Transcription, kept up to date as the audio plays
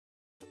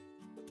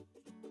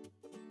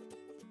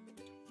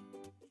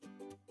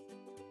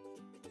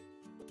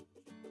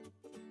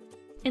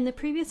In the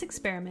previous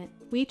experiment,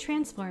 we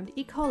transformed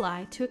E.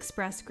 coli to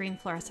express green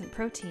fluorescent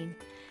protein,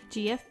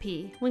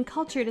 GFP, when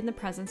cultured in the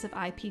presence of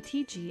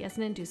IPTG as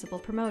an inducible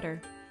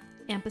promoter.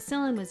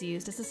 Ampicillin was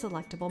used as a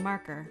selectable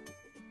marker.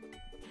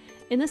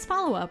 In this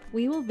follow-up,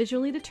 we will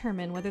visually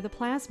determine whether the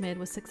plasmid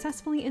was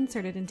successfully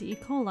inserted into E.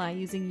 coli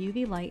using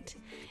UV light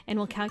and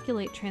will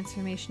calculate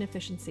transformation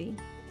efficiency.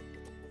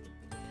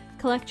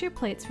 Collect your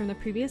plates from the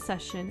previous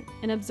session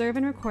and observe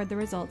and record the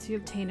results you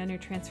obtained on your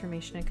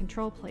transformation and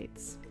control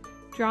plates.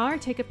 Draw or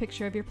take a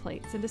picture of your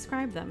plates and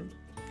describe them.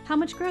 How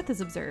much growth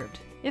is observed?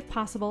 If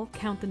possible,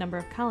 count the number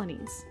of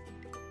colonies.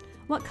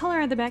 What color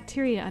are the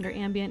bacteria under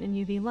ambient and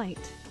UV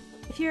light?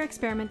 If your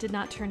experiment did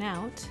not turn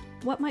out,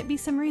 what might be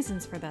some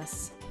reasons for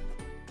this?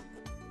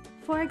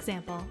 For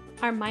example,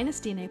 our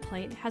 -DNA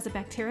plate has a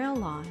bacterial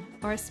lawn,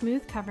 or a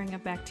smooth covering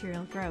of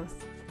bacterial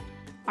growth.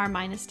 Our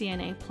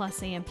 -DNA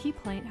plus AMP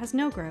plate has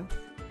no growth.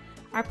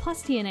 Our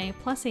plus DNA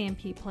plus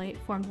AMP plate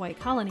formed white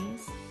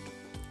colonies.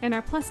 And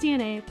our plus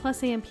DNA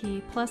plus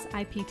AMP plus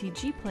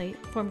IPTG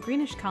plate formed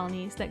greenish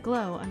colonies that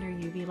glow under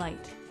UV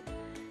light.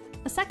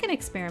 A second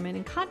experiment,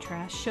 in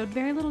contrast, showed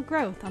very little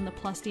growth on the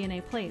plus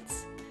DNA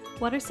plates.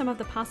 What are some of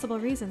the possible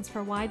reasons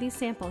for why these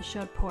samples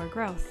showed poor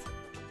growth?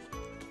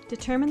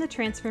 Determine the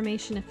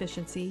transformation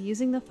efficiency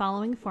using the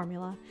following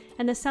formula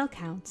and the cell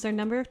counts or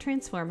number of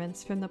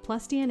transformants from the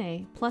plus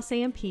DNA plus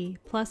AMP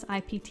plus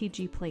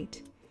IPTG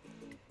plate.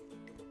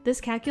 This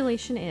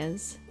calculation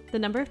is the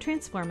number of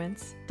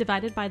transformants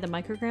divided by the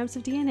micrograms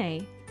of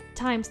DNA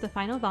times the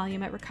final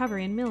volume at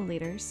recovery in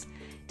milliliters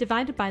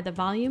divided by the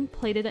volume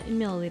plated in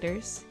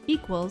milliliters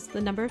equals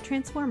the number of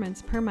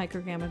transformants per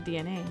microgram of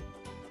DNA.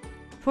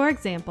 For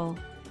example,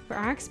 for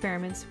our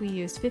experiments, we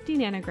used 50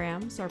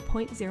 nanograms or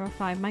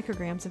 0.05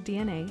 micrograms of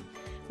DNA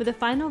with a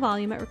final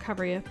volume at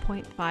recovery of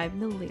 0.5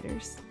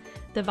 milliliters.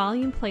 The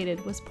volume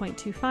plated was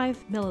 0.25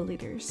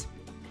 milliliters.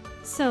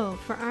 So,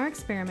 for our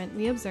experiment,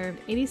 we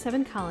observed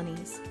 87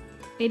 colonies.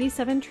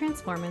 87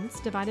 transformants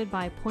divided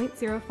by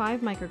 0.05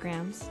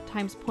 micrograms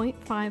times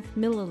 0.5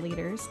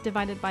 milliliters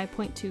divided by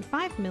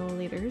 0.25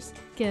 milliliters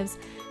gives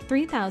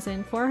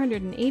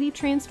 3,480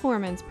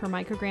 transformants per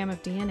microgram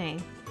of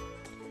DNA.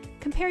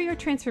 Compare your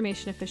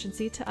transformation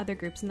efficiency to other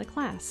groups in the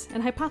class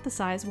and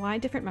hypothesize why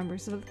different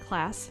members of the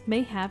class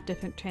may have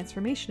different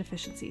transformation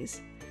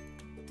efficiencies.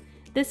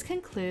 This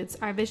concludes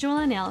our visual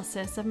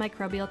analysis of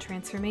microbial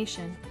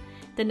transformation.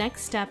 The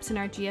next steps in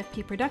our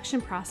GFP production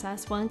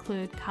process will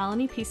include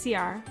colony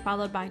PCR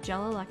followed by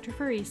gel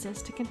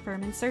electrophoresis to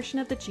confirm insertion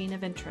of the gene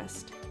of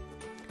interest.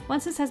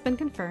 Once this has been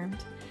confirmed,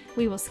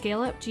 we will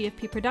scale up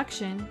GFP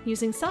production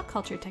using cell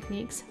culture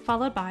techniques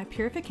followed by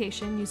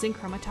purification using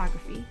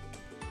chromatography.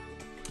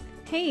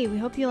 Hey, we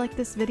hope you liked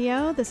this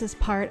video. This is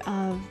part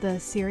of the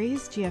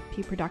series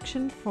GFP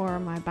production for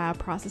my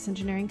Bioprocess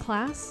Engineering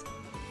class.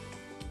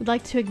 We'd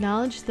like to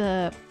acknowledge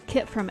the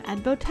kit from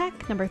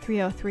Edvotech, number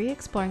 303,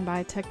 Exploring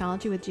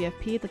Biotechnology with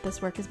GFP, that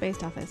this work is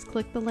based off of.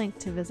 Click the link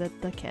to visit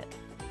the kit.